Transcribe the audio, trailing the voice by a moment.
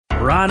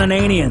Ron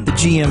Ananian. The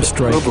GM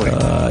strike.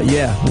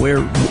 Yeah,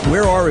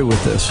 where are we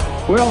with this?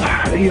 Well,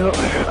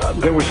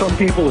 there were some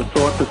people that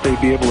thought that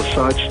they'd be able to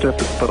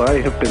sidestep it, but I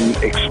have been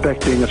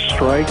expecting a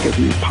strike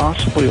and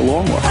possibly a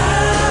long one.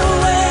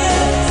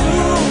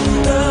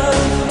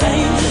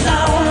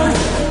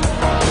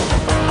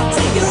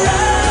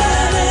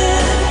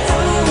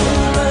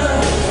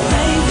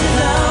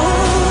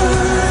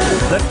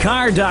 The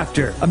Car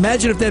Doctor.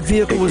 Imagine if that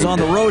vehicle was on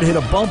the road, hit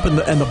a bump, and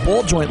the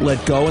ball joint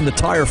let go, and the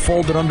tire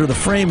folded under the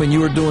frame, and you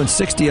were doing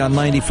 60 on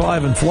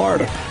 95 in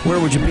Florida. Where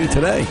would you be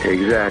today?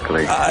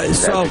 Exactly.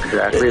 That's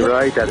exactly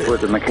right. That's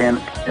what the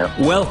mechanic...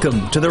 Yep.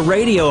 Welcome to the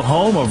radio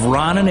home of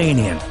Ron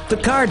Ananian, the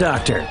Car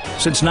Doctor.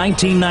 Since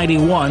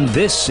 1991,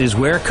 this is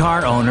where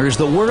car owners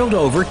the world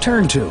over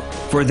turn to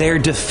for their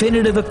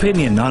definitive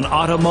opinion on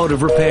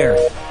automotive repair.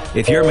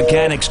 If your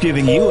mechanic's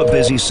giving you a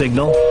busy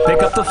signal,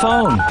 pick up the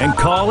phone and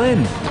call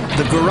in.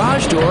 The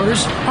garage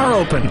doors are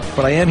open.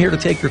 But I am here to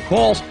take your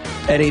calls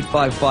at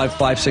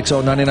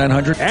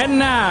 855-560-9900. And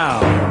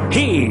now,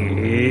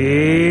 here's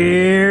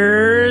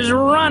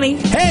Ronnie.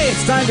 Hey,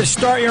 it's time to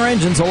start your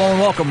engines. Hello and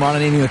welcome. Ron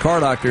Ananian, the Car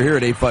Doctor, here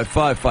at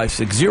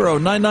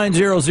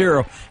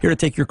 855-560-9900. Here to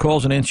take your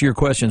calls and answer your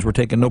questions. We're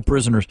taking no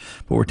prisoners,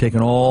 but we're taking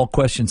all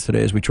questions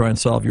today as we try and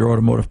solve your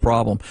automotive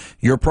problem.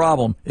 Your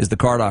problem is the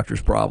Car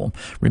Doctor's problem.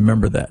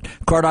 Remember that.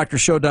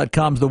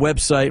 CarDoctorShow.com is the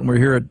website, and we're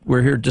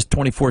here just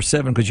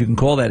 24/7 because you can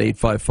call that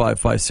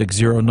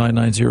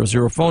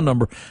 855-560-9900 phone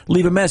number.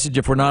 Leave a message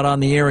if we're not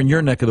on the air in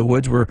your neck of the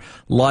woods. We're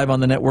live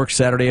on the network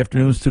Saturday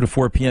afternoons 2 to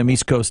 4 p.m.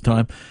 East Coast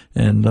time,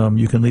 and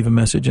you can leave a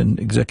message, and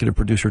executive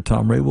producer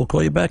Tom Ray will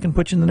call you back and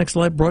put you in the next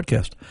live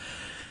broadcast.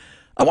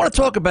 I want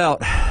to talk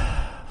about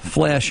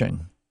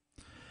flashing,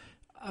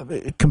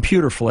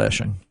 computer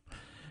flashing,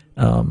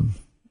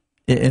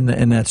 in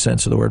that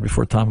sense of the word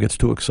before Tom gets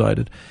too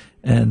excited.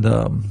 And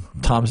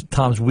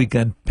Tom's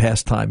weekend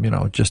pastime,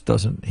 just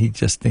doesn't. He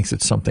just thinks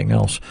it's something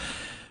else.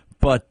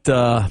 But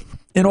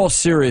in all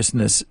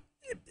seriousness,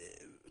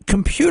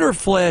 computer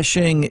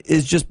flashing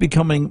is just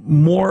becoming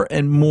more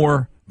and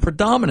more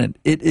predominant.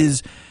 It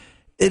is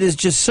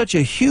just such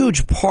a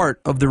huge part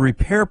of the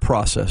repair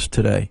process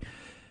today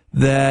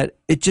that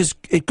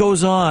it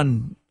goes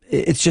on.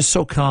 It's just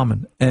so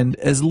common, and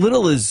as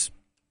little as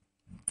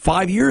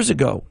 5 years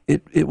ago,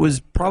 it was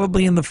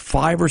probably in the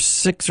 5 or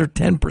 6 or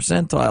 10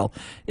 percentile,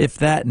 if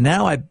that.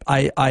 Now I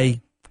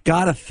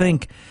gotta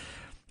think.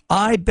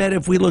 I bet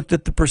if we looked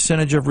at the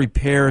percentage of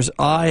repairs,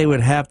 I would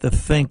have to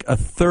think a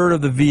third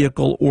of the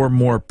vehicle or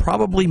more,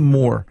 probably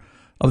more,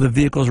 of the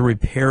vehicles are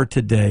repaired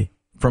today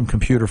from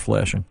computer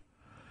flashing,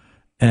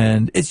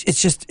 and it's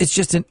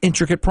just an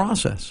intricate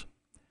process.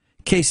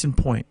 Case in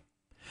point,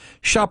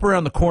 shop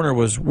around the corner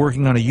was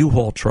working on a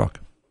U-Haul truck,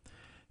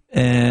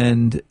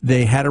 and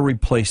they had to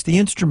replace the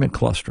instrument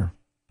cluster.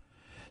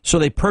 So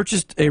they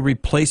purchased a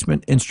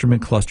replacement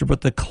instrument cluster,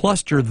 but the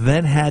cluster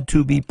then had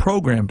to be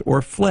programmed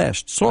or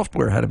flashed.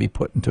 Software had to be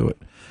put into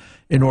it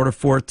in order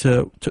for it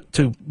to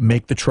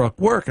make the truck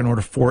work, in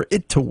order for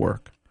it to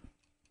work.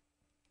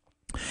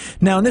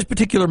 Now, in this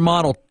particular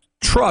model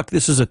truck,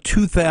 this is a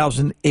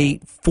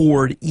 2008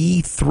 Ford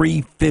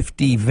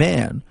E350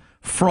 van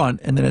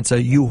front, and then it's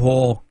a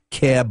U-Haul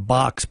cab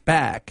box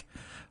back,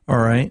 all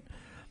right?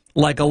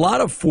 Like a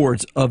lot of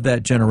Fords of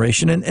that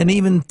generation, and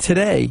even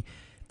today,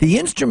 the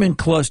instrument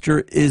cluster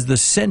is the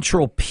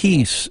central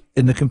piece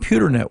in the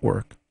computer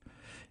network.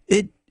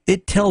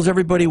 It tells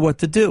everybody what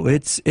to do.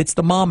 It's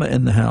the mama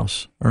in the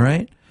house, all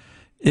right?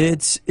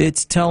 It's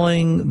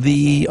telling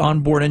the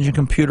onboard engine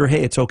computer,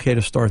 hey, it's okay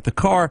to start the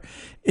car.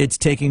 It's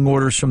taking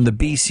orders from the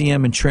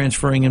BCM and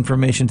transferring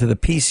information to the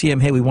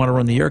PCM. Hey, we want to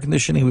run the air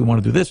conditioning. We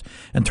want to do this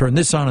and turn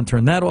this on and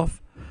turn that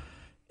off.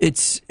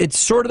 It's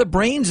sort of the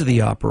brains of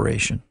the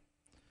operation.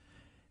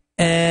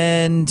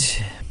 And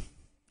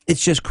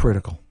it's just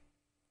critical.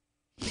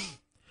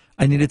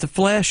 I needed to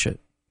flash it.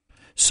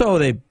 So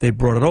they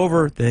brought it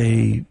over.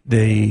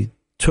 We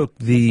took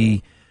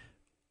the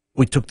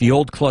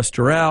old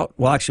cluster out.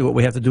 Well, actually, what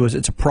we have to do is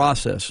it's a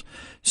process.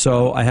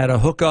 So I had to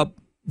hook up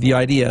the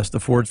IDS, the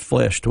Ford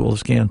Flash tool, the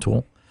scan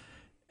tool,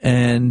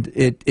 and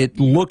it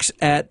looks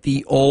at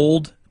the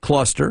old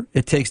cluster.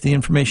 It takes the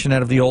information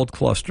out of the old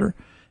cluster,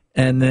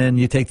 and then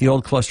you take the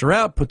old cluster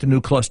out, put the new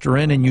cluster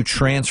in, and you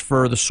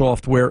transfer the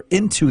software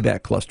into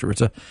that cluster.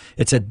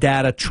 It's a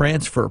data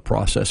transfer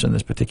process in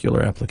this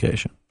particular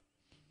application.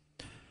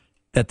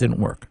 That didn't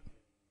work.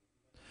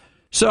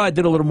 So I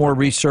did a little more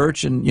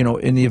research, and,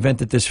 in the event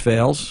that this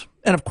fails,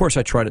 and of course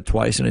I tried it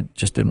twice, and it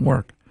just didn't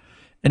work.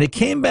 And it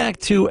came back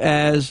to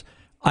as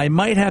I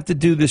might have to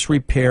do this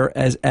repair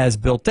as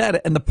built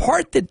data. And the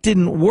part that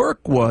didn't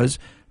work was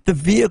the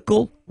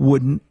vehicle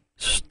wouldn't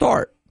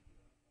start.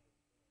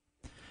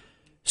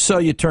 So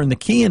you turn the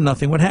key and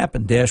nothing would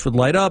happen. Dash would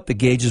light up, the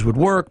gauges would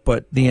work,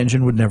 but the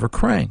engine would never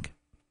crank.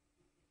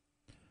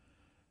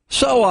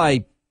 So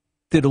I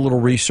did a little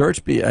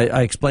research.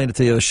 I explained it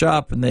to the other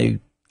shop, and they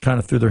kind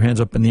of threw their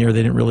hands up in the air.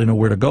 They didn't really know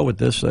where to go with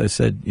this. So I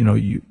said,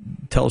 you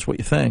tell us what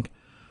you think.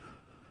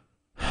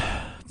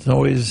 It's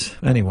always,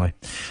 anyway.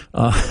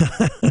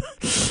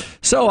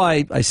 So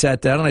I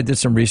sat down and I did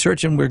some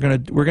research, and we're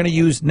gonna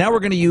use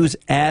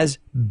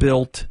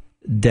as-built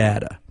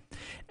data.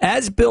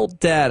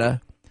 As-built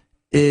data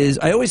is,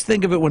 I always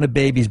think of it when a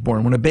baby's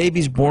born. When a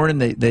baby's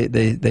born and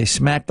they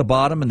smack the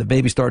bottom and the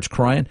baby starts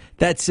crying,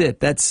 that's it.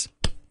 That's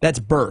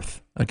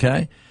birth,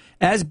 okay?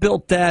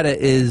 As-built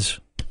data is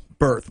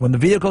birth. When the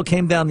vehicle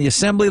came down the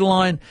assembly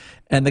line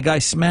and the guy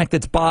smacked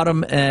its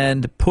bottom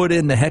and put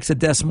in the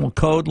hexadecimal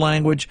code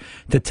language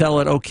to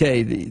tell it,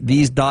 okay,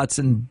 these dots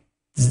and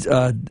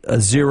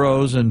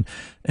zeros and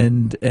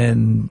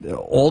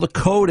all the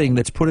coding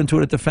that's put into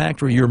it at the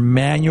factory, you're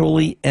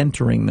manually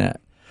entering that,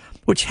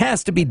 which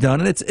has to be done.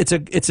 And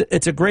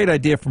it's a great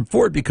idea from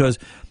Ford, because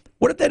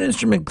what if that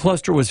instrument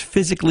cluster was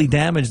physically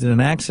damaged in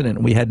an accident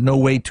and we had no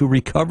way to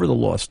recover the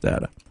lost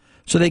data?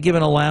 So they give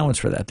an allowance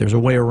for that. There's a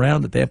way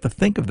around it. They have to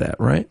think of that,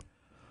 right?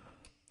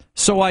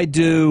 So I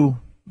do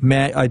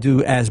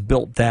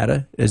as-built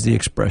data as the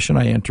expression.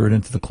 I enter it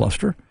into the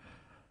cluster,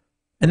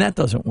 and that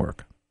doesn't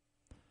work.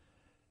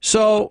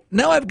 So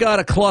now I've got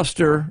a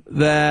cluster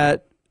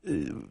that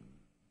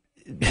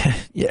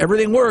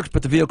everything works,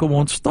 but the vehicle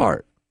won't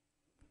start.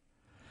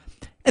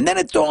 And then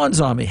it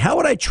dawns on me, how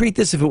would I treat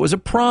this if it was a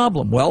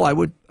problem? Well, I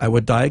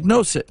would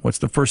diagnose it. What's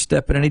the first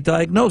step in any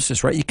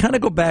diagnosis, right? You kind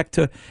of go back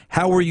to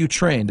how were you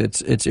trained?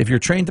 It's if you're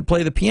trained to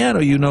play the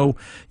piano, you know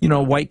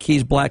white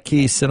keys, black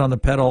keys, sit on the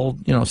pedal,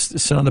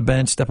 sit on the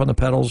bench, step on the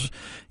pedals.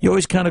 You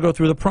always kind of go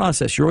through the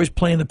process. You're always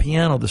playing the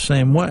piano the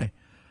same way.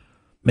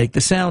 Make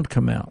the sound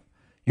come out.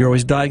 You're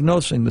always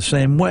diagnosing the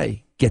same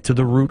way. Get to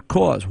the root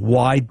cause.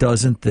 Why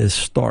doesn't this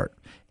start?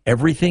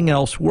 Everything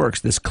else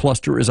works. This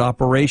cluster is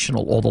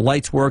operational. All the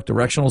lights work,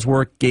 directionals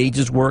work,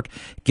 gauges work.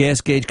 Gas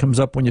gauge comes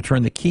up when you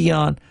turn the key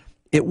on.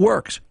 It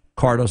works.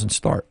 Car doesn't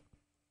start.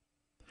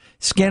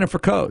 Scan it for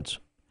codes.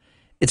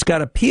 It's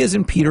got a P as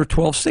in Peter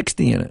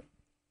 1260 in it.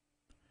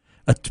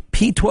 A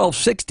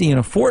P1260 in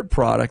a Ford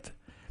product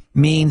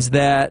means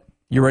that,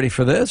 you ready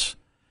for this?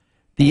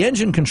 The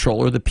engine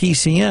controller, the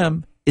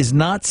PCM, is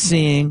not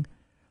seeing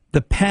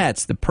the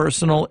PATS, the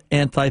personal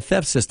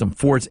anti-theft system,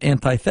 Ford's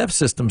anti-theft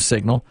system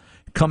signal,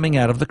 coming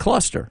out of the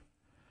cluster.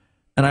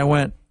 And I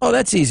went, oh,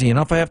 that's easy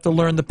enough. I have to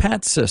learn the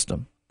PATS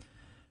system.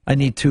 I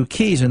need 2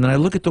 keys. And then I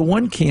look at the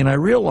 1 key and I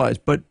realize,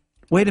 but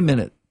wait a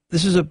minute,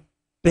 this is a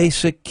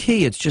basic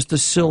key. It's just a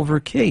silver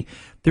key.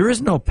 There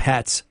is no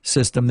PATS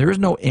system. There is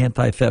no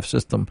anti-theft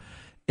system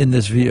in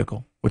this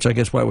vehicle, which I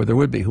guess why there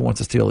would be. Who wants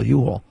to steal a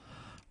U-Haul?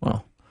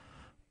 Well,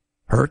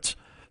 hurts.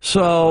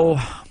 So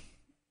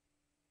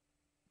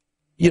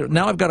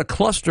now I've got a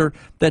cluster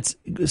that's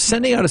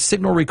sending out a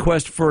signal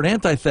request for an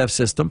anti-theft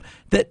system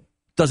that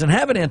doesn't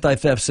have an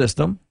anti-theft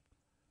system.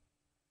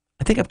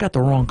 I think I've got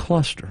the wrong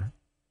cluster.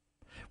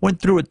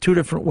 Went through it 2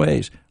 different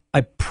ways.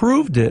 I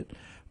proved it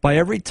by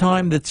every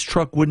time this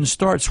truck wouldn't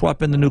start,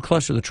 swap in the new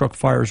cluster, the truck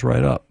fires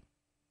right up.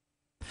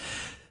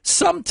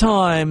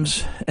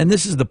 Sometimes, and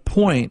this is the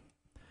point,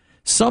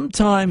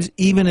 sometimes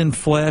even in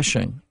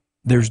flashing,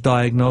 there's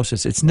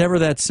diagnosis. It's never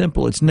that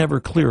simple. It's never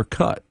clear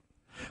cut.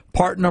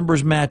 Part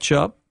numbers match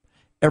up.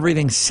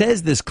 Everything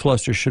says this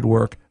cluster should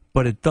work,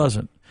 but it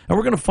doesn't. And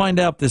we're going to find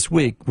out this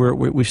week.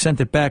 We've sent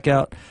it back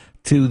out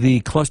to the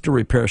cluster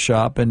repair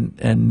shop, and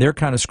they're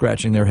kind of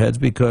scratching their heads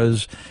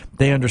because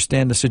they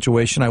understand the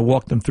situation. I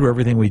walked them through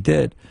everything we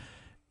did,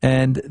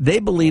 and they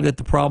believe that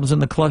the problem's in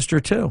the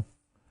cluster too.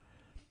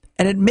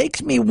 And it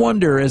makes me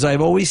wonder, as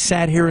I've always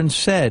sat here and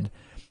said,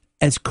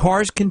 as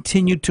cars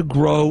continue to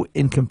grow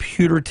in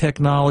computer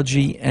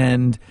technology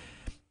and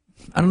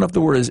I don't know if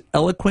the word is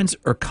eloquence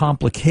or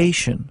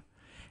complication,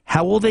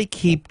 how will they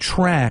keep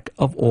track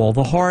of all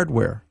the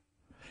hardware?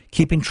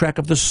 Keeping track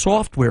of the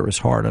software is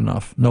hard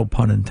enough, no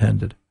pun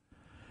intended.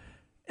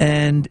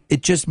 And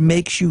it just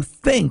makes you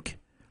think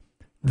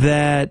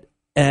that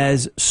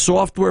as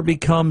software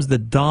becomes the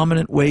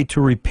dominant way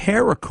to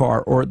repair a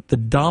car or the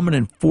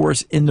dominant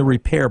force in the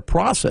repair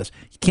process,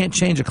 you can't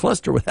change a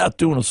cluster without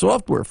doing a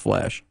software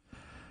flash.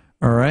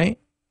 All right?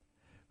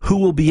 Who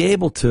will be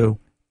able to,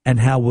 and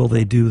how will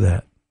they do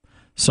that?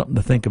 Something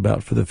to think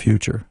about for the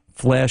future.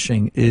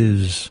 Flashing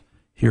is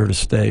here to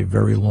stay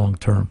very long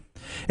term.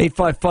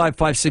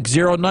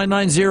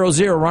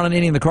 855-560-9900. Ron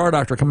Ananian, the Car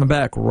Doctor, coming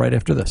back right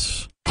after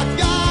this.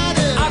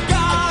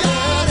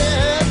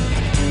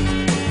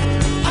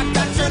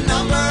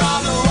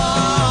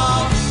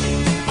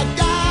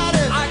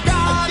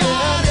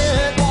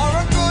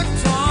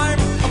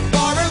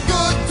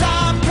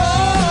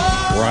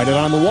 Write it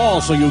on the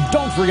wall so you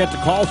don't forget to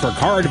call for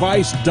car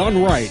advice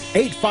done right.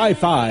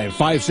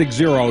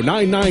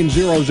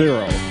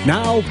 855-560-9900.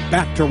 Now,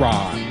 back to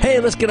Ron.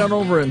 Hey, let's get on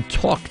over and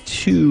talk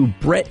to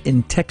Brett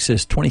in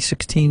Texas,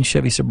 2016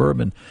 Chevy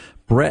Suburban.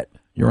 Brett,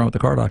 you're on with the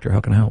Car Doctor.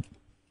 How can I help?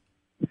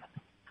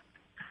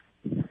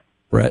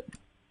 Brett?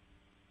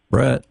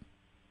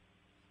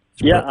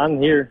 Yeah,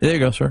 I'm here. There you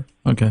go, sir.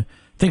 Okay.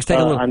 Things take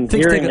a little... I'm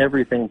hearing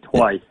everything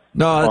twice.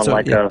 No, that's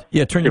like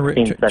turn your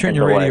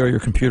radio or your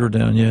computer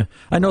down. Yeah,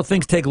 I know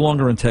things take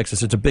longer in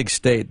Texas. It's a big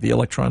state. The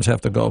electrons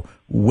have to go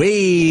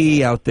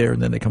way out there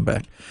and then they come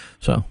back.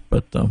 So,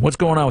 but what's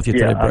going on with you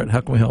today, Brett?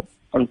 How can we help?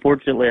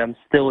 Unfortunately, I'm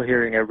still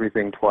hearing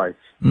everything twice.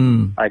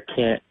 I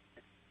can't.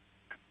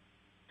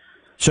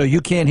 So you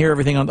can't hear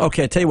everything on.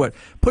 Okay, I tell you what.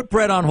 Put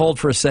Brett on hold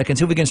for a second.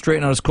 See if we can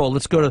straighten out his call.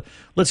 Let's go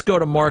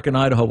to Mark in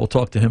Idaho. We'll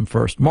talk to him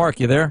first.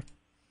 Mark, you there?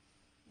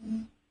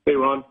 Hey,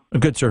 Ron.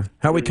 Good, sir.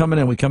 How are we coming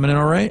in? We coming in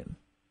all right?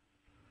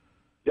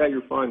 Yeah,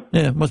 you're fine.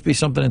 Yeah, it must be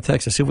something in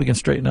Texas. See if we can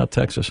straighten out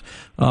Texas.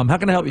 How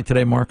can I help you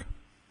today, Mark?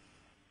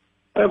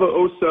 I have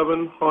a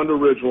 07 Honda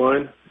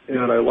Ridgeline,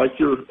 and I like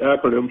your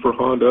acronym for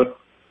Honda.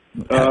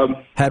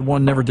 Had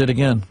one, never did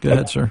again. Go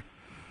ahead, sir.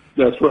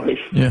 That's right.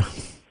 Yeah.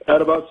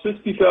 At about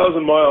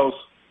 60,000 miles,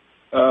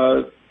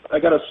 I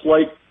got a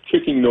slight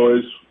kicking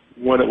noise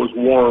when it was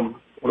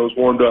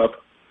warmed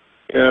up.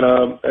 And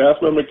I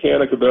asked my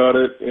mechanic about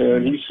it,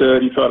 and he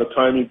said he thought a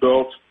timing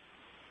belt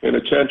and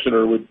a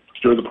tensioner would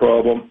cure the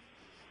problem.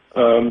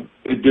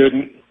 It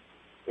didn't,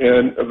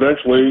 and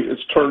eventually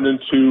it's turned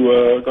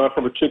into, gone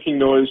from a ticking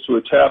noise to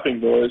a tapping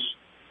noise.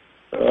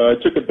 I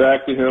took it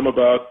back to him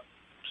about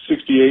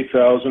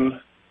 68,000,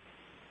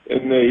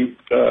 and they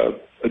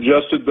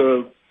adjusted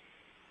the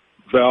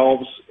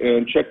valves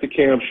and checked the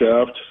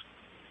camshaft,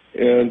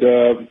 and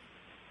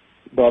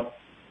about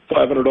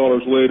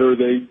 $500 later,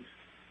 they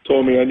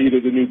told me I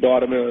needed a new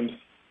bottom end.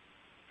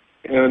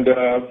 And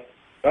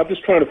I'm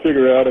just trying to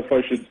figure out if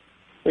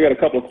I got a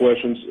couple of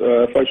questions.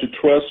 If I should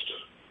trust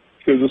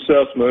his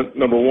assessment,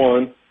 number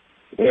one,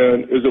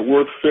 and is it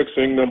worth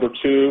fixing, number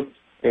two,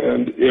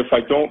 and if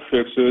I don't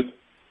fix it,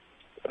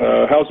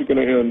 how's it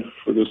going to end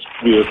for this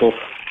vehicle?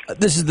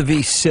 This is the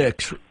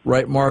V6,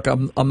 right, Mark?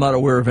 I'm not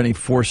aware of any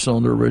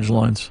four-cylinder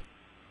Ridgelines.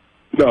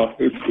 No,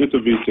 it's a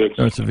V6.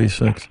 Oh, it's a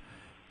V6.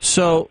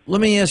 So let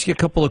me ask you a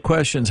couple of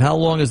questions. How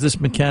long has this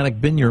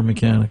mechanic been your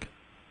mechanic?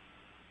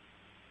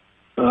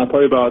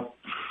 Probably about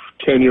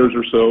 10 years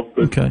or so.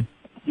 But okay.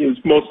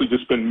 It's mostly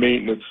just been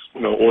maintenance,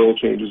 oil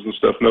changes and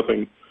stuff,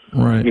 nothing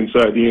right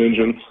inside the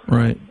engine.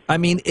 Right. I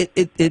mean,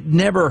 it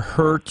never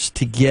hurts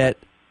to get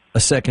a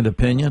second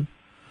opinion,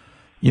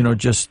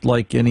 just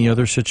like any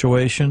other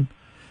situation.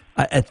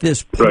 At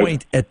this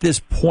point,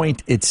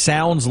 it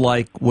sounds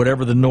like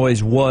whatever the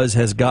noise was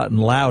has gotten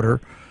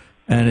louder,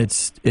 and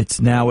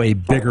it's now a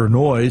bigger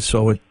noise,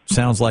 so it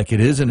sounds like it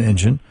is an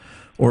engine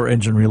or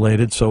engine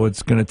related. So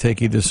it's going to take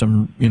either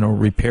some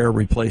repair,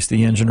 replace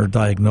the engine, or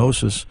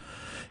diagnosis.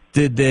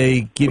 Did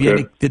they give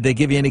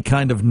you any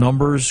kind of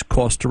numbers,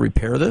 cost to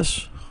repair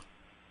this?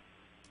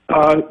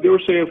 They were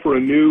saying for a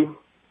new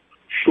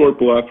short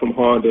block from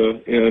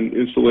Honda and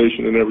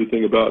installation and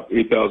everything about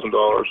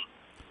 $8,000.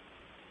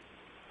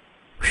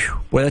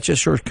 Well, that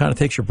just sure kind of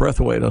takes your breath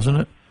away, doesn't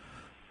it?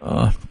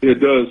 It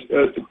does.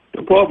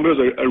 The problem is,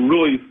 I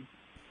really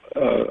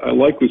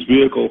like this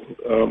vehicle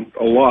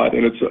a lot,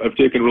 and I've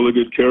taken really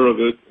good care of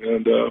it,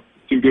 and it's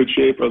in good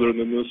shape other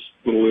than this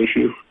little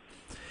issue.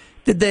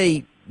 Did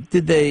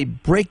they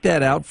break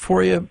that out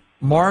for you,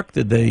 Mark?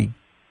 Did they,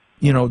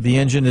 the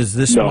engine is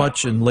this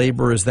much and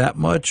labor is that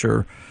much,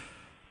 or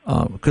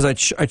because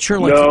I'd sure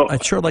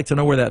like to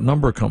know where that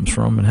number comes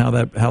from and how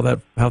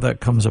that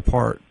comes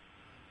apart.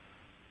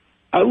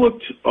 I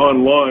looked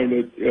online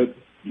at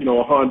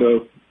a Honda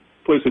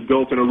place that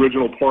built in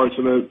original parts,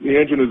 and the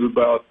engine is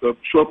the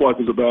short block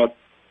is about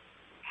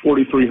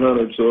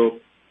 4,300. So,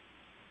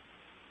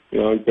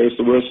 I guess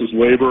the rest is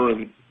labor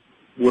and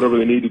whatever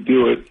they need to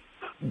do it.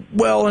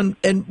 Well,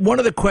 and one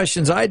of the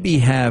questions I'd be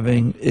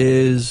having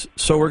is,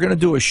 so we're going to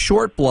do a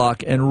short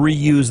block and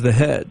reuse the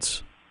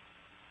heads.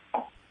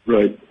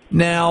 Right.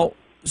 Now,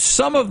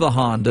 some of the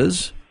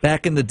Hondas,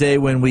 back in the day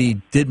when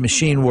we did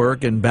machine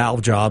work and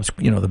valve jobs,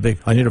 the big,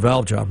 I need a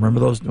valve job. Remember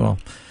those? Well,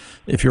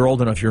 if you're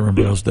old enough, you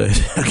remember those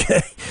days.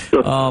 Okay.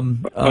 Yeah,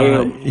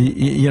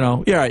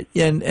 right.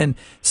 And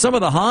some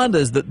of the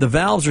Hondas, the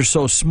valves are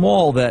so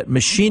small that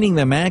machining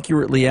them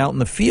accurately out in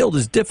the field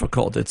is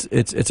difficult.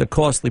 It's a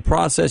costly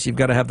process. You've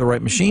got to have the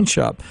right machine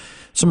shop.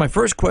 So my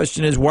first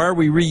question is, why are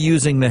we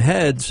reusing the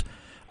heads?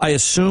 I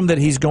assume that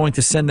he's going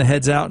to send the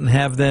heads out and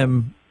have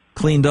them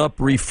cleaned up,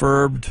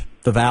 refurbed,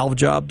 the valve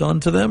job done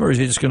to them, or is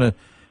he just going to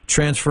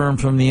transfer them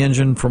from the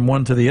engine from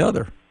one to the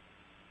other?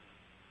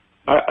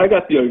 I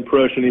got the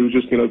impression he was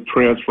just going to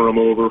transfer them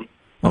over.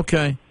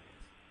 Okay.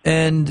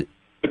 And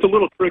it's a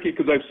little tricky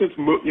because I've since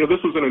moved. This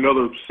was in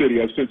another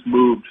city. I've since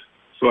moved,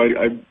 so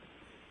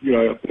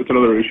it's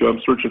another issue.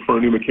 I'm searching for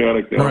a new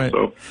mechanic now. Right.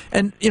 So,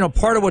 and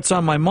part of what's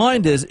on my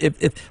mind is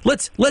if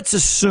let's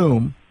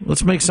assume,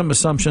 let's make some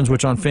assumptions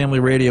which on family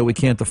radio we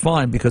can't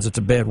define because it's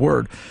a bad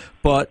word,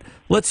 but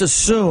let's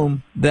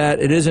assume that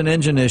it is an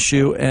engine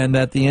issue and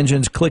that the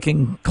engine's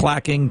clicking,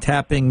 clacking,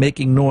 tapping,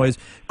 making noise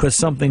because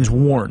something's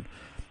worn.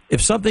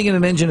 If something in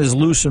an engine is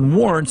loose and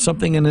worn,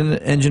 something in an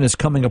engine is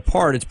coming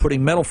apart. It's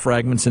putting metal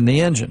fragments in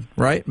the engine,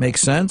 right? Makes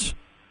sense?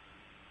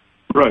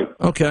 Right.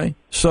 Okay.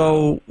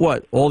 So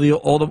what? All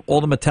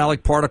the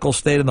metallic particles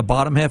stayed in the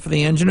bottom half of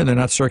the engine, and they're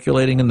not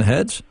circulating in the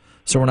heads.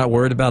 So we're not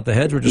worried about the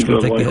heads. We're just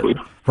going to take the head,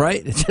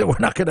 right? We're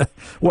not going to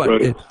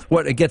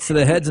it gets to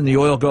the heads and the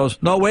oil goes,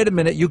 no, wait a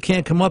minute, you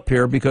can't come up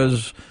here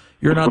because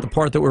you're not the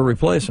part that we're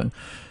replacing.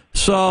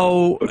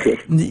 So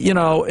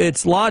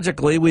it's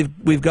logically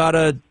we've got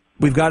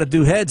to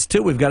do heads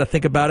too. We've got to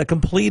think about a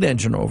complete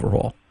engine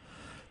overhaul.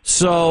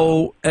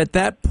 So at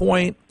that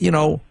point,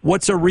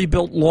 what's a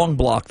rebuilt long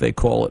block, they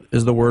call it,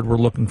 is the word we're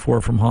looking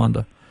for from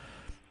Honda.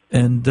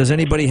 And does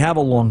anybody have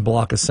a long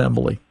block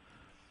assembly?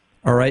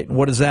 All right, and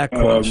what does that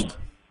cost?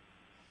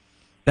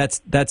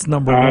 That's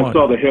number one. I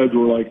saw the heads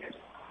were like,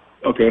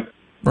 okay.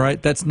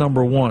 Right, that's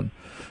number one.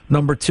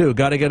 Number two,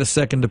 got to get a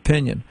second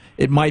opinion.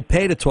 It might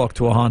pay to talk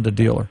to a Honda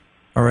dealer,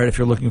 all right, if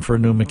you're looking for a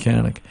new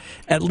mechanic.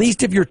 At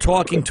least if you're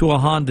talking to a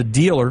Honda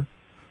dealer,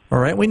 all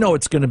right, we know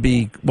it's going to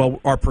be, well,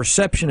 our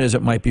perception is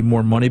it might be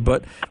more money,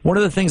 but one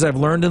of the things I've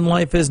learned in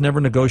life is never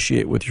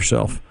negotiate with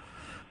yourself,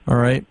 all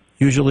right?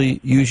 Usually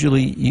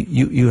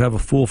you have a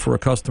fool for a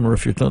customer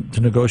if you're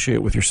to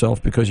negotiate with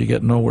yourself because you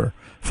get nowhere.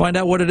 Find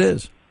out what it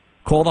is.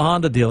 Call the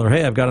Honda dealer.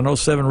 Hey, I've got an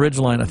 07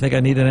 Ridgeline. I think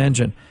I need an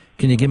engine.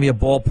 Can you give me a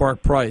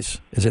ballpark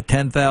price? Is it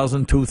 $10,000,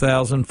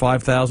 $2,000,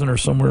 $5,000, or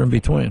somewhere in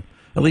between?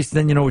 At least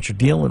then you know what you're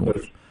dealing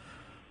with.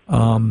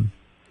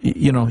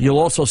 You'll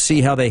also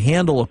see how they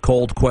handle a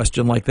cold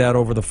question like that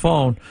over the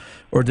phone,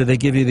 or do they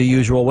give you the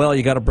usual, well,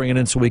 you got to bring it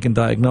in so we can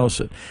diagnose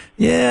it?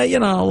 Yeah,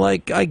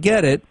 I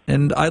get it,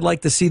 and I'd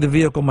like to see the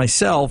vehicle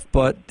myself,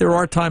 but there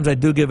are times I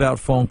do give out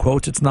phone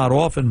quotes. It's not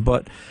often,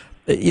 but,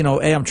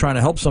 A, I'm trying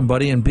to help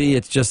somebody, and B,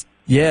 it's just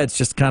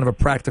kind of a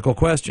practical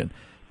question.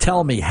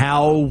 Tell me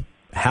how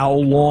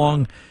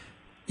long,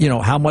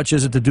 how much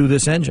is it to do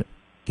this engine?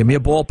 Give me a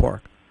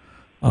ballpark.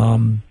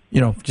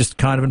 Just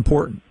kind of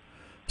important.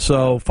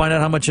 So find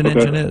out how much an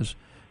engine is.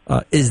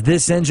 Is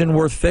this engine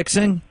worth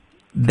fixing?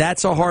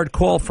 That's a hard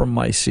call from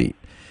my seat.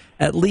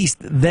 At least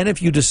then if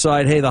you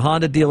decide, hey, the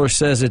Honda dealer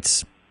says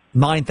it's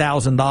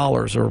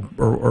 $9,000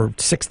 or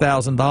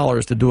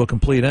 $6,000 to do a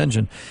complete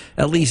engine,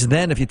 at least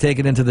then if you take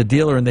it into the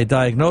dealer and they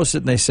diagnose it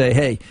and they say,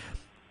 hey,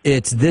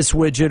 it's this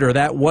widget or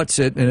that what's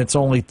it, and it's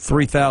only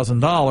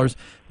 $3,000,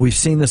 we've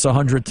seen this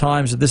 100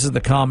 times, this is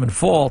the common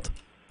fault,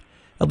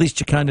 at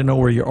least you kind of know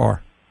where you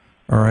are,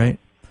 all right?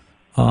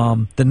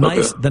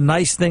 The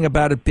nice thing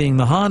about it being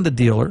the Honda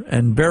dealer,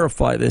 and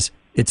verify this,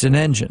 it's an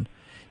engine.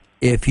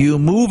 If you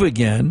move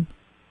again,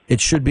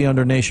 it should be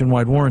under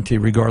nationwide warranty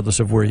regardless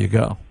of where you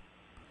go.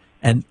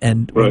 And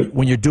right.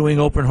 when you're doing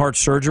open heart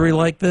surgery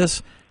like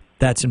this,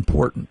 that's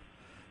important.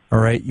 All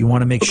right, you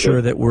want to make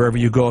sure that wherever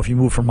you go, if you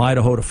move from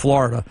Idaho to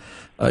Florida,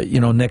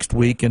 next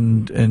week,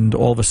 and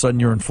all of a sudden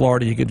you're in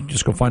Florida, you could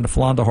just go find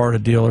a Honda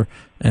dealer,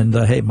 and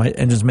hey, my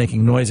engine's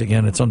making noise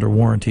again. It's under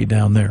warranty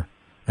down there.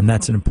 And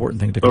that's an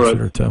important thing to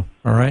consider, too.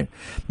 All right?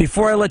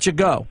 Before I let you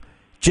go,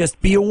 just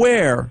be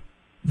aware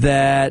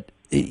that,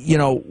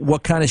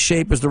 what kind of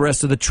shape is the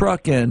rest of the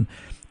truck in,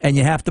 and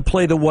you have to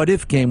play the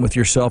what-if game with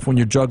yourself when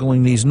you're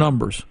juggling these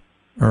numbers.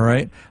 All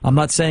right? I'm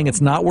not saying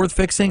it's not worth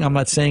fixing. I'm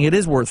not saying it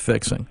is worth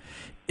fixing.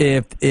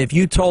 If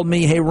you told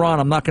me, hey, Ron,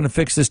 I'm not going to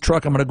fix this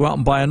truck, I'm going to go out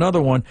and buy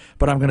another one,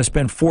 but I'm going to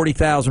spend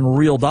 $40,000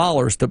 real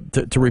dollars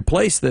to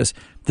replace this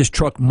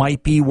truck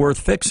might be worth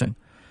fixing.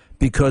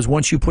 Because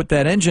once you put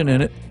that engine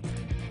in it,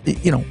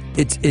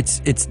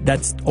 it's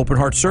that's open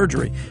heart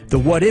surgery. The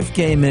what if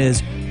game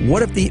is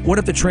what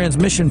if the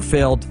transmission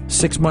failed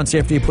 6 months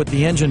after you put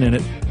the engine in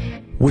it?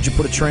 Would you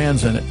put a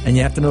trans in it? And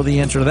you have to know the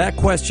answer to that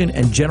question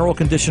and general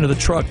condition of the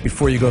truck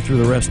before you go through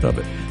the rest of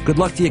it. Good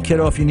luck to you,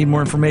 kiddo. If you need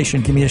more information,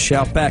 give me a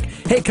shout back.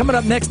 Hey, coming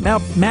up next, now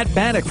Matt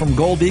Bannock from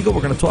Gold Eagle.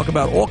 We're going to talk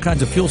about all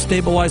kinds of fuel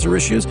stabilizer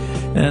issues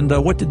and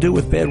what to do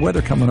with bad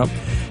weather coming up.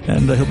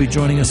 And he'll be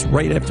joining us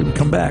right after we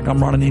come back. I'm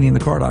Ron Ananian,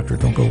 the Car Doctor.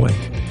 Don't go away.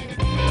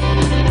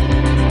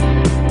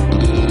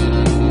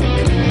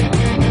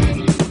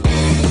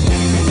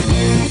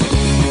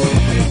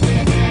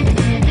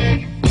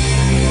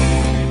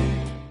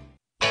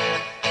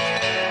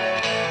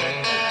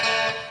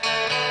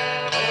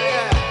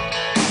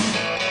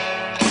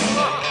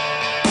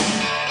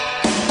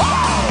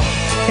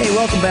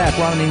 Welcome back,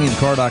 Ron Ananian,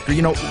 Car Doctor.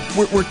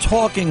 We're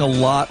talking a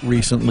lot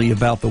recently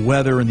about the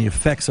weather and the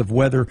effects of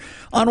weather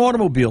on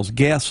automobiles,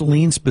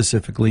 gasoline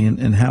specifically,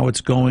 and how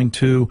it's going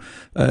to,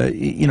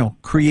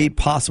 create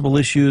possible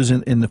issues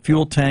in the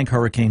fuel tank,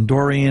 Hurricane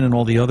Dorian, and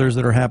all the others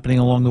that are happening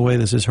along the way.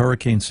 This is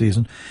hurricane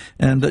season.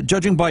 And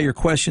judging by your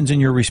questions and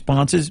your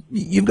responses,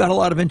 you've got a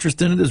lot of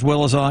interest in it as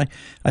well as I.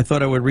 I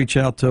thought I would reach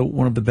out to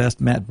one of the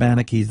best, Matt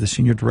Bannock. He's the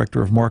Senior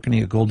Director of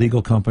Marketing at Gold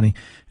Eagle Company,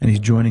 and he's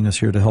joining us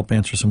here to help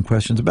answer some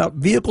questions about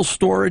vehicle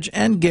storage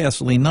and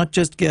gasoline, not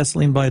just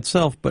gasoline by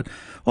itself, but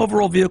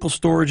overall vehicle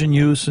storage and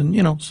use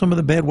and, some of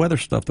the bad weather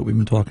stuff that we've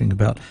been talking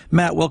about.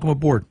 Matt, welcome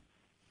aboard.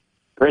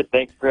 Great.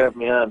 Thanks for having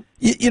me on.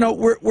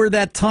 We're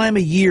that time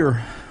of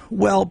year.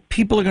 Well,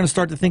 people are going to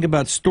start to think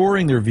about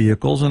storing their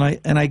vehicles, and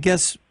I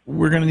guess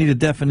we're going to need a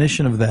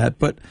definition of that.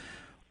 But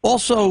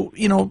also,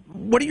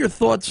 what are your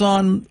thoughts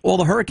on all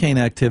the hurricane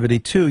activity,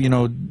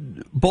 too?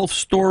 Both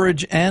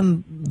storage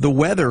and the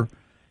weather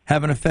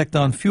have an effect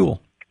on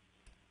fuel.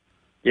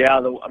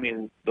 Yeah,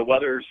 the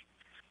weather's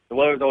the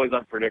weather's always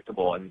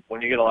unpredictable, and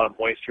when you get a lot of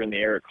moisture in the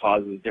air, it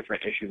causes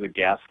different issues with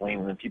gasoline,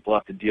 and then people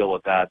have to deal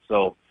with that.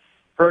 So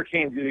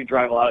hurricanes usually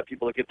drive a lot of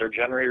people to get their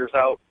generators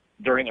out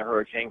during a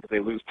hurricane because they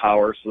lose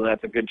power, so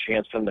that's a good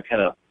chance for them to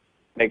kind of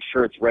make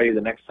sure it's ready the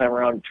next time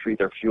around, treat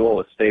their fuel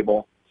as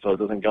stable so it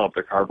doesn't gum up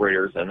their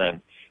carburetors. And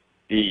then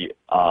the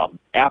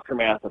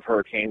aftermath of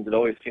hurricanes, it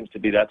always seems to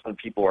be that's when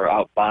people are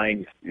out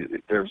buying.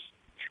 There's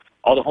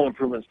all the home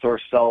improvement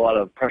stores sell a lot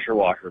of pressure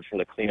washers for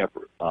the cleanup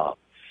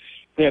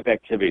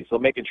activity. So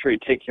making sure you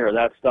take care of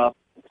that stuff,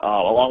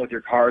 along with your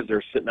cars that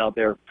are sitting out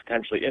there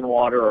potentially in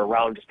water or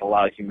around just a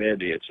lot of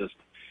humidity. It's just,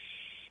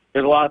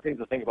 there's a lot of things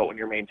to think about when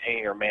you're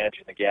maintaining or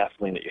managing the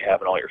gasoline that you have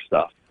in all your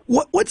stuff.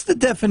 What's the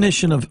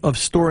definition of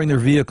storing their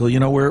vehicle? You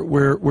know,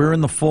 we're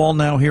in the fall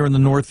now here in the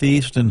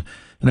Northeast, and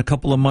in a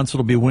couple of months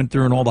it'll be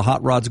winter, and all the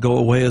hot rods go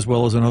away, as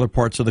well as in other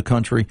parts of the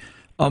country.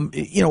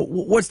 You know,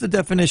 what's the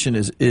definition?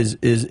 Is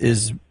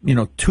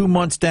 2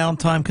 months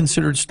downtime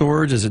considered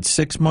storage? Is it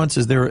 6 months?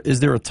 Is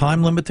there a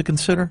time limit to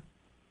consider?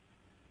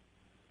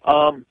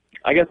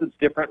 I guess it's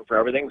different for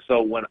everything.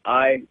 So when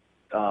I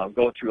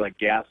go through like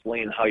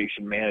gasoline, how you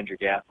should manage your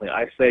gasoline,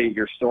 I say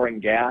you're storing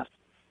gas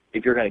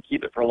if you're going to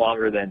keep it for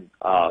longer than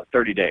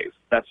 30 days.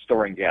 That's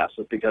storing gas,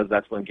 just because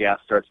that's when gas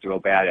starts to go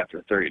bad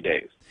after 30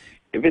 days.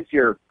 If it's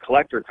your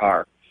collector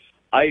car,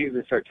 I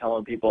usually start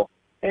telling people,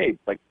 hey,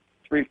 like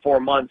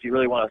 3-4 months, you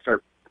really want to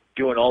start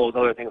doing all those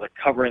other things like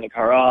covering the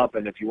car up,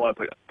 and if you want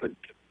to put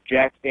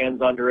jack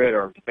stands under it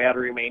or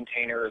battery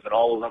maintainers and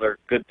all those other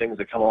good things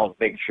that come along with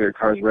making sure your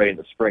car's ready in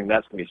the spring,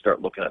 that's when you start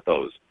looking at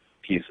those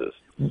pieces.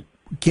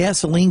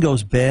 Gasoline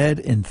goes bad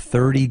in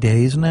 30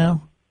 days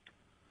now?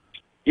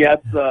 Yeah,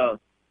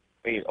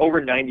 it's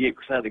over 98%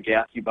 of the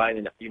gas you buy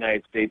in the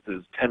United States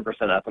is 10%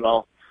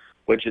 ethanol,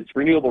 which it's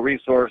renewable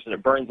resource and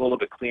it burns a little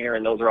bit cleaner,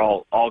 and those are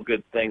all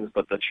good things.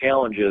 But the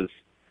challenge is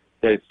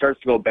that it starts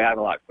to go bad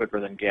a lot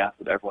quicker than gas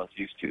that everyone's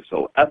used to.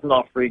 So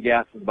ethanol-free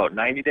gas is about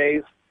 90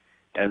 days,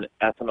 and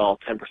 10%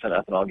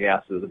 ethanol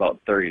gas is about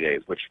 30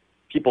 days, which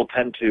people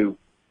tend to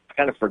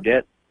kind of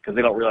forget because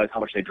they don't realize how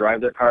much they drive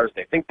their cars.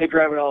 They think they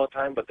drive it all the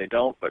time, but they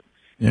don't. But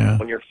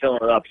when you're filling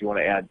it up, you want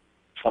to add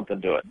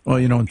something to it. Well,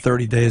 you know, in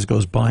 30 days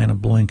goes by in a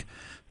blink,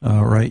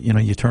 right? You know,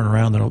 you turn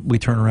around, we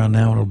turn around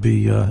now, and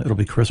it'll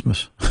be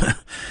Christmas.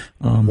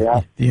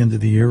 The end of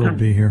the year will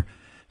be here.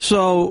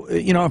 So,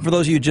 you know, for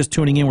those of you just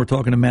tuning in, we're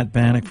talking to Matt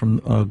Bannock from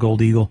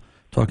Gold Eagle,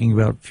 talking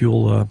about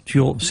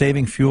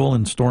saving fuel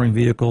and storing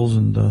vehicles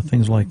and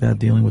things like that,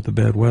 dealing with the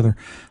bad weather.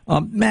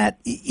 Matt,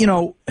 you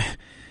know,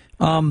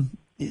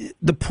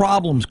 the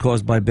problems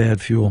caused by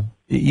bad fuel.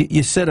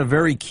 You said a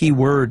very key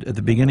word at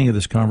the beginning of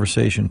this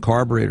conversation,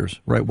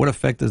 carburetors, right? What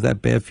effect does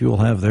that bad fuel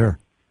have there?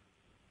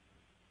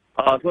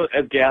 So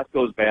as gas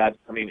goes bad,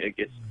 I mean,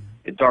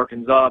 it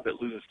darkens up, it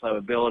loses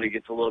flammability,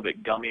 gets a little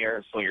bit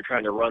gummier. So you're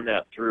trying to run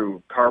that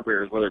through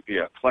carburetors, whether it be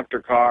a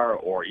collector car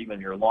or even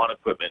your lawn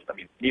equipment. I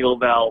mean, needle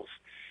valves,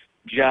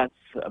 jets,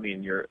 I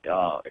mean, your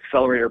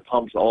accelerator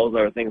pumps, all those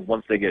other things,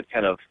 once they get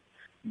kind of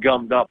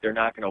gummed up, they're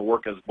not going to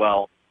work as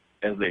well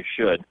as they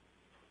should.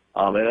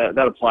 And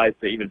that applies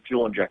to even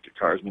fuel-injected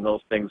cars. I mean,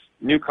 those things,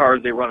 new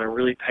cars, they run in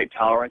really tight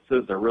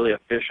tolerances. They're really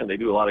efficient. They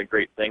do a lot of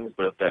great things.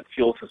 But if that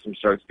fuel system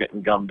starts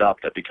getting gummed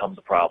up, that becomes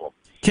a problem.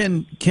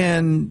 Can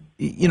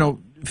you know,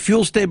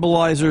 fuel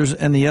stabilizers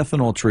and the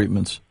ethanol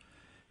treatments,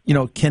 you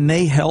know, can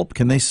they help?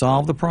 Can they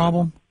solve the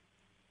problem?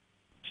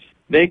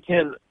 They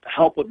can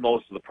help with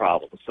most of the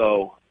problem.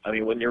 So, I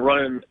mean, when you're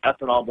running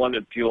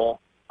ethanol-blended fuel,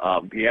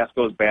 the gas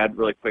goes bad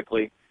really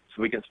quickly.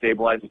 So we can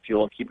stabilize the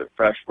fuel and keep it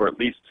fresh for at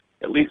least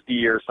a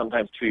year,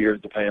 sometimes 2 years,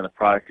 depending on the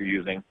product you're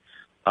using.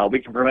 We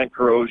can prevent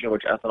corrosion,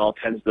 which ethanol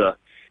tends to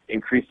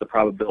increase the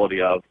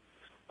probability of.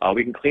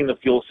 We can clean the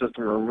fuel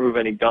system, remove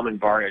any gum and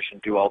varnish,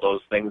 and do all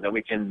those things. And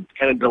we can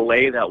kind of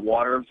delay that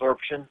water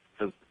absorption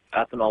because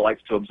ethanol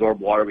likes to absorb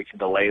water. We can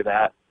delay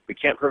that. We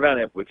can't prevent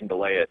it, but we can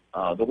delay it.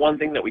 The one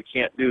thing that we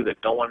can't do that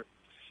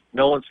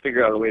no one's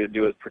figured out a way to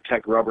do is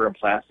protect rubber and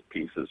plastic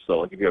pieces.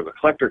 So like if you have a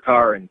collector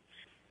car and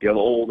you have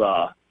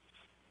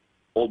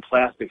old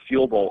plastic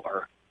fuel bowl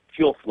or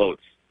fuel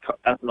floats,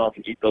 ethanol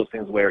can eat those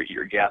things away or eat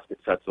your gasket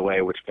sets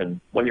away, which can,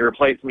 when you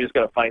replace them, you just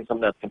got to find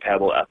something that's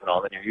compatible with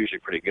ethanol, then you're usually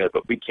pretty good,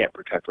 but we can't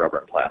protect rubber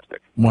and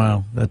plastic.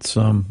 Wow, that's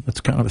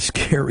kind of a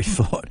scary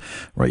thought,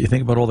 right? You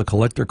think about all the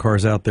collector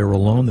cars out there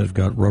alone that have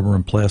got rubber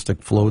and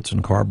plastic floats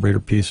and carburetor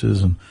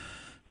pieces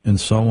and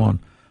so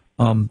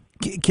on.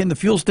 Can the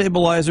fuel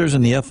stabilizers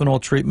and the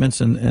ethanol treatments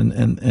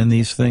and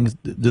these things,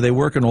 do they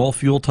work in all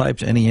fuel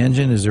types, any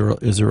engine? Is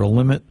there a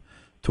limit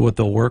to what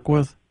they'll work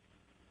with?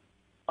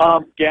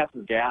 Gas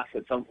is gas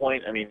at some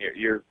point. I mean,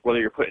 you're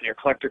whether you're putting your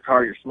collector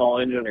car, your small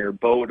engine, or your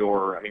boat,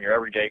 or I mean your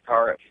everyday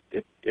car.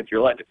 If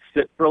you're letting it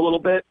sit for a little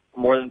bit,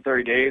 more than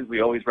 30 days, we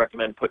always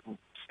recommend putting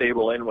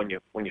stable in when you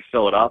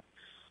fill it up.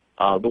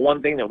 The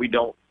one thing that we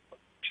don't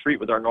treat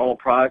with our normal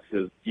products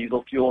is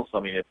diesel fuel. So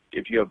I mean,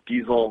 if you have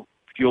diesel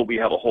fuel, we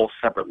have a whole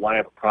separate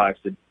lineup of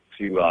products to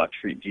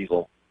treat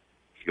diesel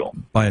fuel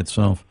by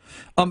itself.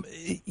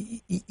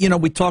 You know,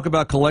 we talk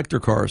about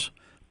collector cars,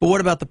 but what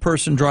about the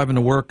person driving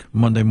to work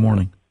Monday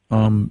morning?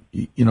 Do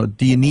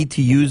you need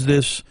to use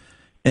this,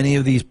 any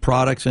of these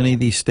products, any of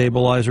these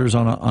stabilizers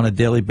on a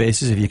daily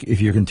basis if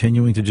you're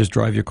continuing to just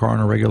drive your car in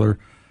a regular,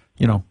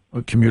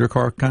 a commuter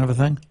car kind of a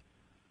thing?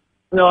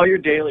 No, your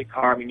daily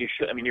car. I mean,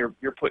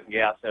 you're putting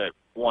gas in it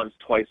once,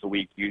 twice a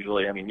week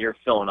usually. I mean, you're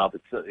filling up.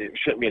 It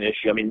shouldn't be an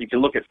issue. I mean, you can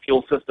look at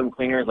fuel system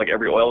cleaners like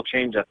every oil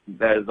change.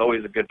 That is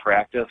always a good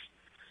practice.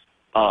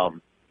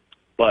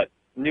 But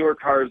newer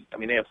cars, I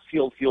mean, they have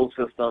sealed fuel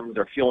systems.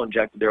 They're fuel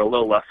injected. They're a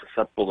little less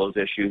susceptible to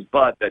those issues.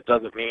 But that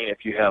doesn't mean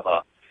if you have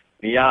a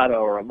Miata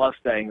or a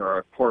Mustang or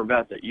a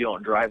Corvette that you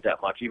don't drive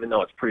that much, even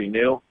though it's pretty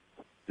new.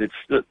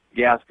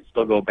 Gas can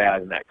still go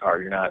bad in that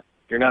car.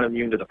 You're not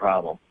immune to the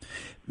problem.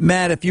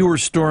 Matt, if you were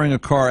storing a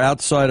car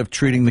outside of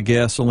treating the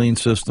gasoline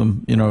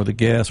system, the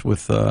gas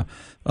with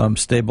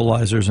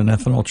stabilizers and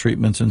ethanol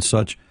treatments and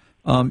such,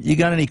 you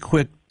got any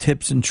quick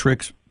tips and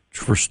tricks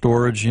for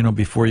storage,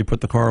 before you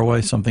put the car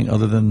away, something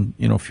other than,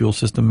 fuel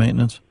system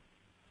maintenance?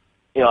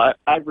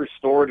 I've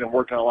restored and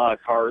worked on a lot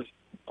of cars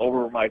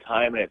over my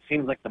time, and it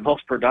seems like the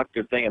most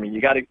productive thing. I mean,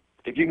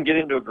 if you can get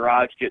into a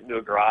garage, get into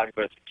a garage,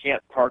 but if you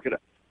can't park it,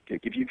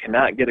 if you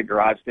cannot get a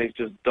garage space,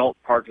 just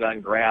don't park it on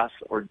grass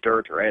or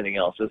dirt or anything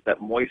else. Just that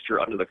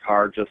moisture under the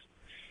car just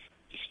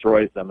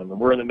destroys them. And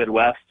we're in the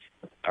Midwest,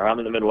 or I'm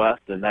in the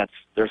Midwest, and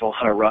there's a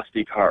lot of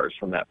rusty cars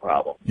from that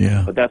problem.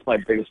 Yeah. But that's my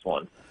biggest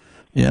one.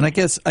 Yeah, and I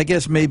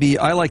guess maybe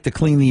I like to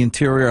clean the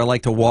interior. I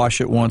like to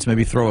wash it once,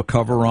 maybe throw a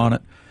cover on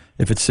it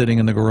if it's sitting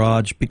in the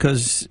garage,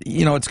 because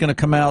it's going to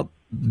come out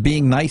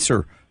being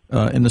nicer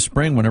in the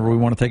spring whenever we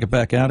want to take it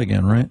back out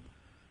again, right?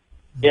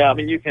 Yeah, I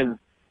mean,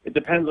 it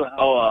depends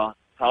on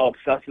how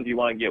obsessive you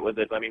want to get with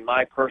it. I mean,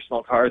 my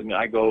personal cars,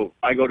 I go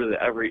to the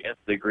every nth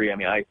degree. I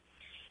mean, I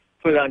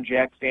put it on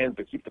jack stands,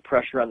 but keep the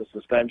pressure on the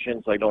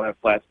suspension so I don't have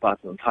flat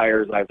spots in the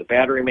tires. I have the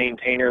battery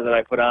maintainer that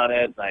I put on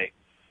it, and I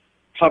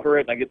cover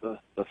it, and I get the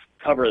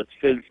cover that's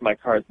fitted for my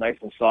car. It's nice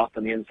and soft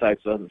on the inside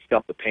so it doesn't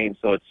scuff the paint.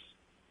 So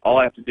all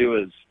I have to do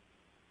is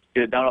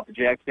get it down off the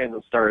jack stand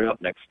and start it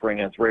up next spring,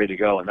 and it's ready to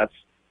go. And that's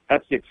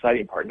the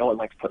exciting part. No one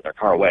likes putting their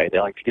car away. They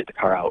like to get the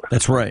car out.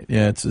 That's right.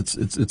 Yeah,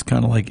 it's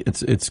kind of like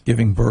it's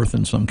giving birth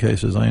in some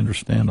cases. I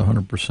understand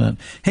 100%.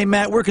 Hey,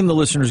 Matt, where can the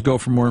listeners go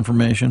for more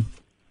information?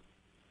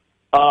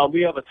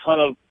 We have a ton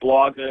of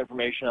blogs and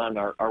information on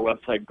our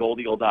website,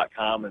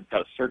 goldeagle.com, and it's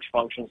got a search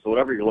function. So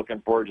whatever you're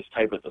looking for, just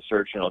type it in the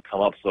search and it'll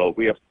come up. So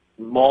we have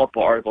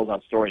multiple articles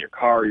on storing your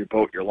car, your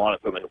boat, your lawn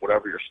equipment,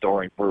 whatever you're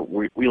storing.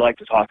 We like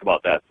to talk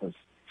about that since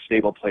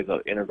Stable plays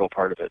an integral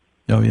part of it.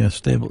 Oh, yeah,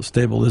 Stable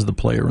is the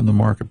player in the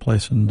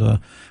marketplace, and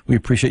we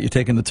appreciate you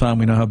taking the time.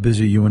 We know how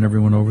busy you and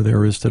everyone over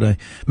there is today.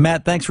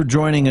 Matt, thanks for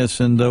joining us,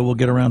 and we'll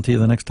get around to you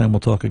the next time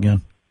we'll talk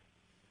again.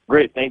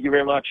 Great. Thank you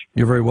very much.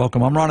 You're very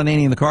welcome. I'm Ron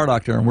Ananian, the Car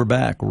Doctor, and we're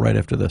back right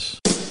after this.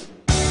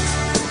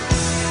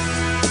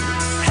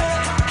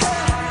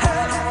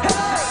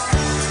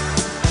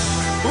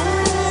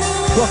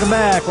 Welcome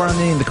back. Ron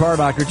Ananian, the Car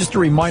Doctor. Just a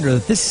reminder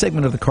that this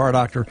segment of the Car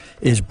Doctor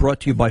is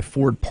brought to you by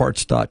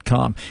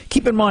FordParts.com.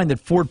 Keep in mind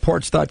that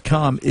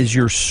FordParts.com is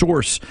your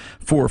source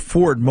for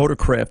Ford,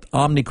 Motorcraft,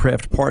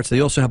 Omnicraft parts.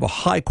 They also have a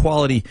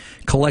high-quality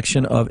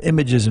collection of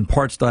images and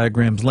parts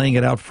diagrams laying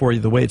it out for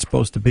you the way it's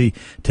supposed to be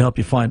to help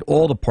you find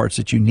all the parts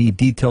that you need,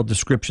 detailed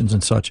descriptions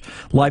and such.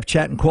 Live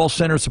chat and call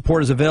center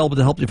support is available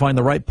to help you find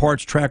the right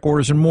parts, track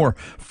orders, and more.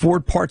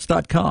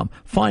 FordParts.com.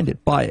 Find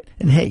it, buy it,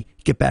 and hey,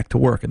 get back to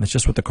work. And that's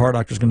just what the Car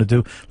Doctor is going to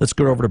do. Let's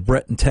go over to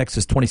Brett in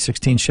Texas,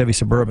 2016 Chevy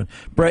Suburban.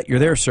 Brett, you're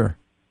there, sir?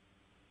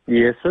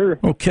 Yes, sir.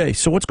 Okay,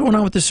 so what's going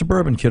on with this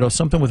Suburban, kiddo?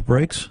 Something with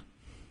brakes?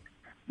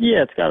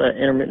 Yeah, it's got an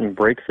intermittent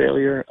brake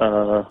failure,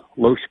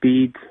 low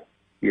speeds,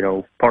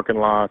 parking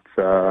lots,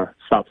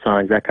 stop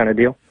signs, that kind of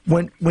deal.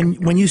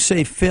 When you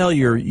say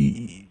failure,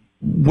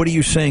 what are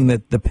you saying,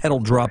 that the pedal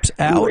drops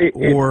out?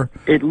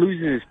 It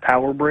loses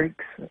power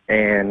brakes,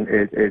 and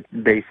it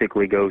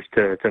basically goes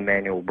to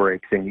manual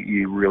brakes, and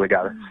you really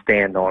got to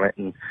stand on it,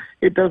 and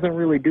it doesn't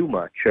really do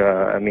much.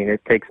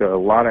 It takes a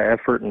lot of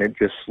effort, and it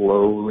just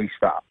slowly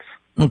stops.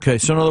 Okay,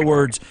 so in other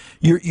words,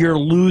 you're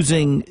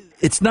losing.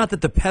 It's not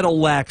that the pedal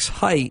lacks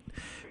height;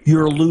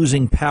 you're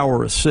losing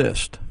power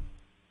assist.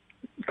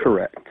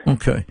 Correct.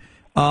 Okay.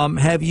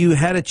 Have you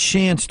had a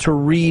chance to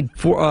read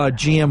for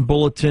GM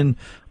Bulletin?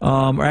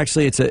 Or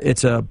actually,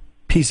 it's a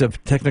piece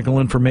of technical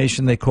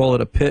information. They call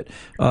it a PIT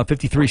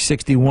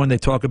 5361. They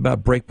talk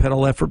about brake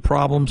pedal effort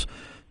problems,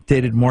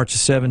 dated March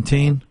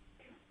 17.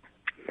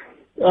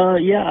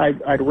 Yeah,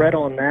 I'd read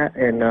on that,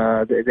 and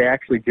they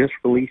actually just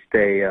released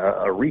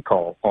a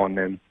recall on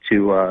them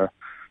to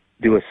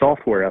do a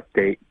software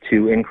update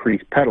to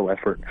increase pedal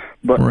effort.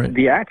 But right.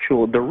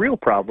 the real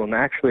problem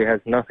actually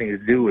has nothing to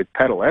do with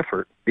pedal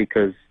effort,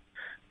 because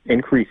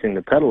increasing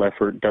the pedal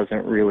effort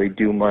doesn't really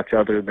do much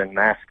other than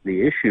mask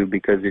the issue,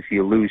 because if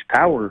you lose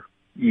power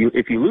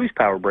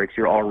brakes,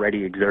 you're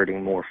already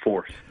exerting more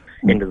force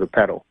into the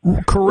pedal.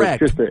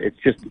 Correct. So it's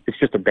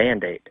just a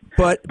Band-Aid.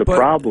 But the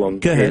problem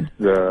is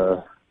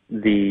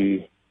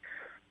the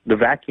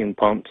vacuum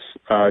pumps.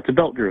 It's a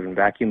belt-driven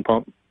vacuum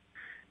pump,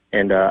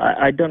 and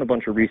I'd done a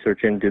bunch of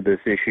research into this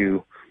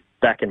issue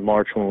back in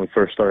March when we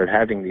first started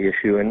having the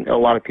issue, and a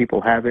lot of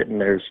people have it,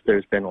 and there's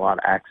been a lot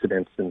of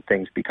accidents and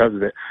things because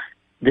of it.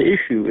 The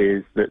issue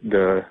is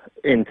that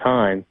in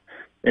time,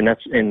 and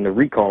the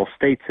recall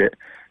states it,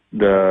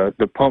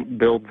 the pump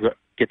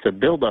gets a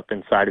buildup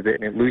inside of it,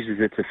 and it loses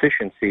its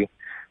efficiency,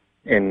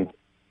 and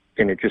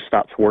it just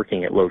stops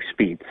working at low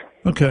speeds.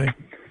 Okay.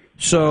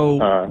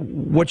 So,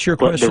 what's your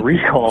question? The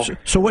recall.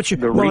 So what's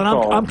your?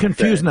 Well, I'm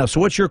confused now. So,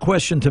 what's your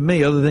question to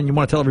me, other than you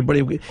want to tell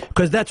everybody?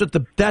 Because that's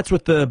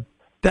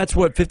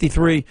what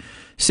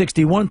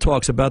 5361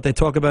 talks about. They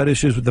talk about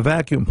issues with the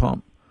vacuum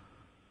pump.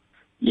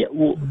 Yeah.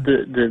 Well,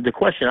 the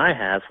question I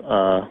have,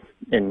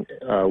 and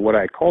what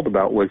I called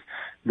about was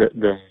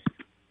the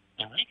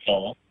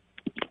recall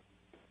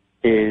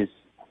is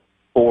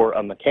for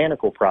a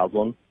mechanical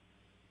problem,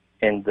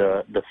 and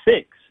the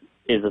fix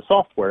is a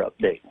software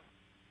update.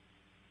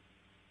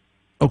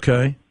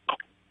 Okay.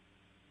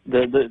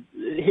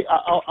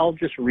 I'll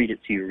just read it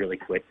to you really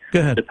quick. Go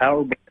ahead. The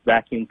power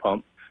vacuum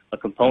pump, a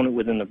component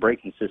within the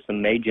braking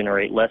system, may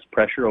generate less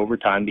pressure over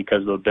time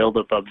because of a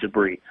buildup of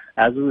debris.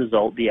 As a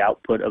result, the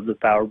output of the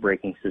power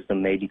braking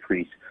system may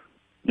decrease.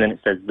 Then it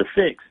says the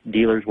fix,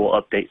 dealers will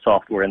update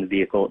software in the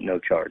vehicle at no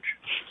charge.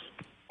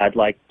 I'd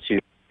like to,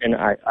 and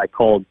I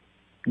called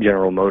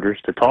General Motors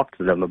to talk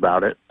to them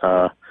about it,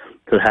 to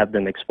have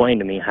them explain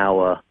to me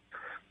how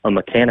a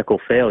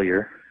mechanical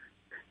failure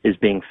is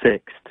being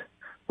fixed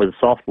with a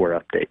software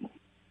update.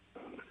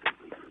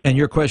 And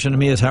your question to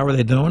me is, how are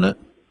they doing it?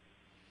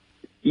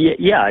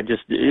 Yeah. I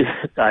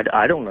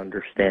don't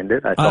understand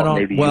it. I thought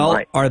maybe you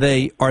might. Are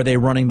they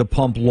running the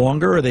pump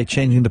longer? Are they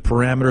changing the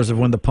parameters of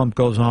when the pump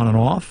goes on and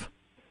off?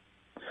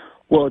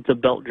 Well, it's a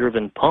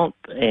belt-driven pump,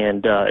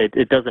 and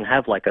it doesn't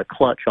have like a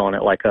clutch on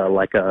it, like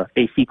a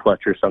AC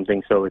clutch or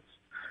something. So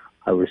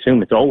I would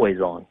assume it's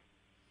always on.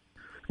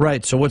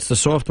 Right. So what's the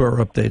software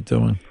update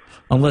doing?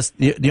 Unless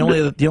the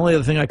only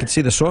other thing I could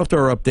see the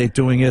software update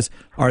doing is,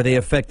 are they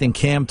affecting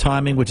cam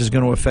timing, which is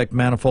going to affect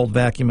manifold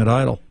vacuum at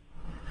idle?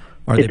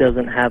 It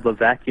doesn't have a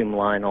vacuum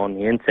line on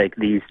the intake.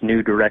 These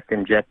new direct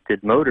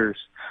injected motors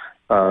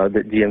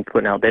that GM's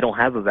putting out, they don't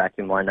have a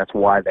vacuum line. That's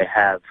why they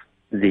have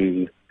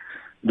the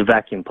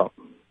vacuum pump.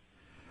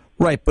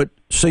 Right, but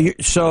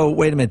so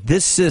wait a minute.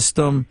 This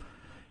system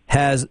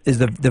is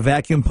the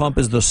vacuum pump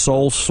is the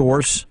sole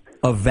source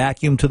of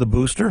vacuum to the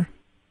booster?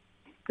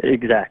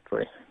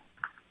 Exactly.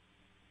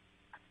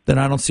 Then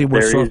I don't see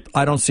where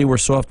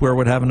software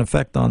would have an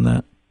effect on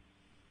that.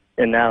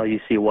 And now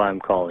you see why I'm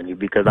calling you,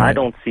 because right. I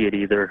don't see it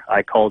either.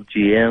 I called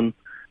GM.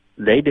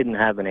 They didn't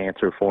have an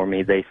answer for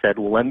me. They said,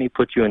 well, let me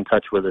put you in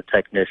touch with a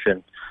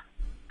technician.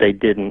 They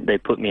didn't. They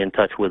put me in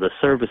touch with a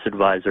service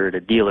advisor at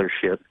a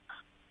dealership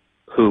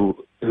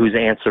whose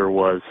answer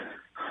was,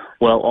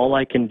 well, all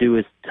I can do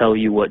is tell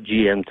you what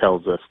GM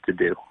tells us to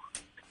do,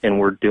 and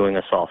we're doing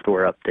a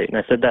software update. And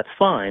I said, that's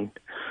fine.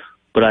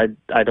 But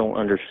I don't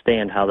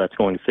understand how that's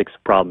going to fix the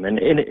problem. And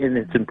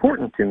it's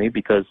important to me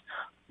because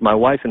my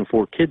wife and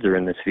 4 kids are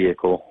in this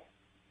vehicle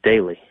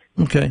daily.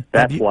 Okay.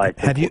 That's why.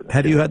 Have you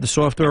had the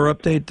software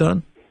update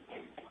done?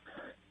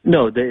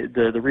 No,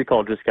 the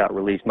recall just got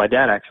released. My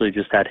dad actually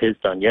just had his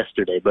done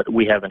yesterday, but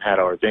we haven't had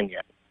ours in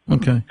yet.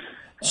 Okay.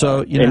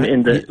 So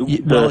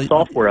the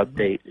software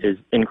update is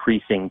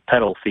increasing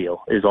pedal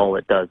feel. Is all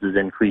it does is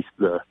increase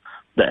the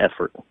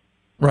effort.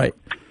 Right.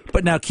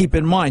 But now keep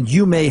in mind,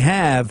 you may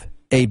have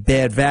a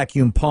bad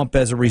vacuum pump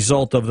as a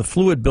result of the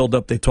fluid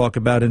buildup they talk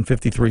about in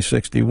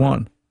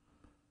 5361.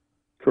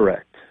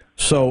 Correct.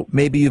 So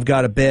maybe you've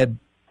got a bad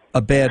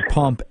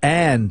pump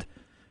and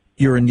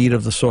you're in need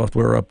of the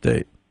software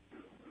update.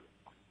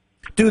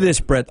 Do this,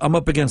 Brett. I'm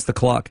up against the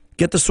clock.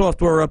 Get the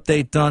software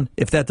update done.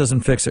 If that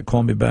doesn't fix it,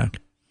 call me back.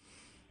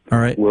 All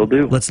right? Will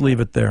do. Let's leave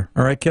it there.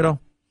 All right,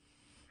 kiddo?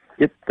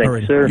 Yep,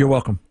 thanks, sir. You're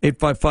welcome.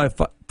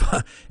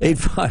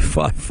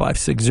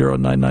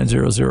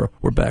 855-560-9900.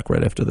 We're back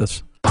right after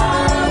this.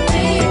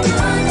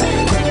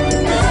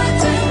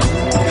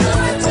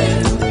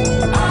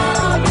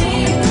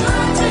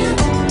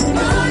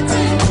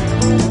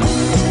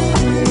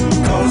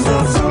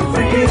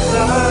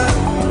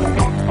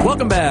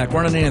 Welcome back.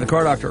 Ron Ananian, the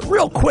Car Doctor.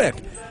 Real quick,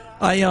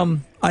 I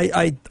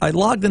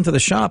logged into the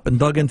shop and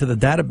dug into the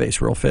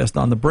database real fast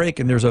on the break,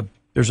 and there's a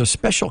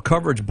special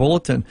coverage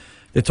bulletin.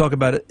 They talk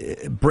about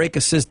brake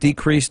assist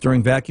decrease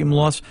during vacuum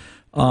loss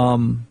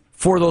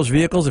for those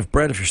vehicles. If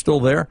you're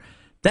still there,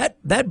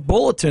 that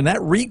bulletin,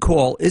 that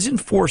recall isn't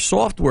for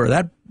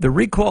software. The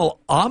recall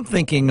I'm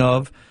thinking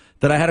of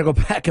that I had to go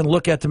back and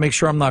look at to make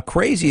sure I'm not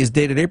crazy is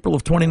dated April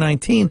of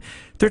 2019.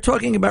 They're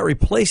talking about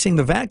replacing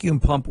the vacuum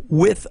pump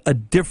with a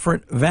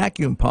different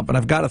vacuum pump, and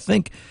I've got to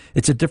think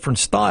it's a different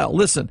style.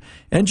 Listen,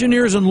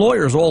 engineers and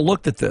lawyers all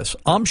looked at this,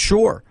 I'm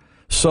sure.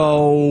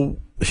 So,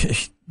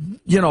 it's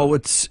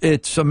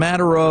a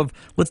matter of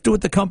let's do what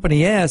the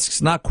company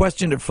asks, not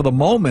question it for the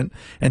moment,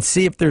 and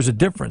see if there's a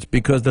difference,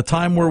 because the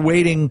time we're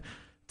waiting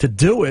to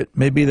do it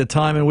may be the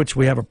time in which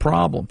we have a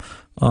problem.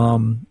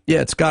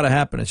 It's got to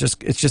happen. It's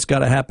just got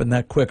to happen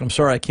that quick. I'm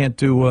sorry I can't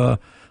do.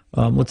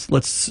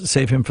 Let's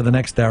save him for the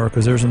next hour,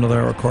 because there's another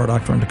hour of Car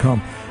Doctrine to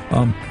come.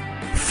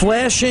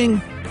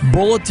 Flashing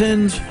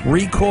bulletins,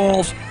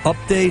 recalls,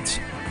 updates,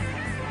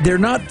 they're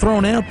not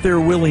thrown out there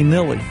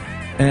willy-nilly.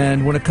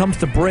 And when it comes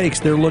to brakes,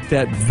 they're looked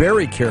at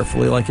very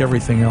carefully, like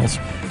everything else.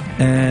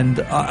 And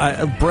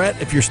Brett,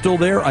 if you're still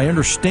there, I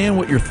understand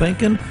what you're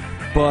thinking,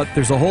 but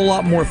there's a whole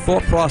lot more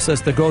thought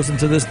process that goes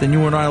into this than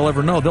you and I will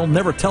ever know. They'll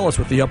never tell us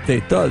what the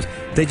update does.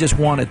 They just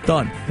want it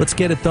done. Let's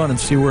get it done and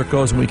see where it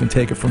goes, and we can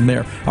take it from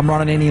there. I'm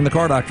Ron Ananian, the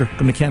Car Doctor.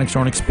 The mechanics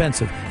aren't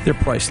expensive. They're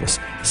priceless.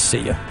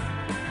 See ya.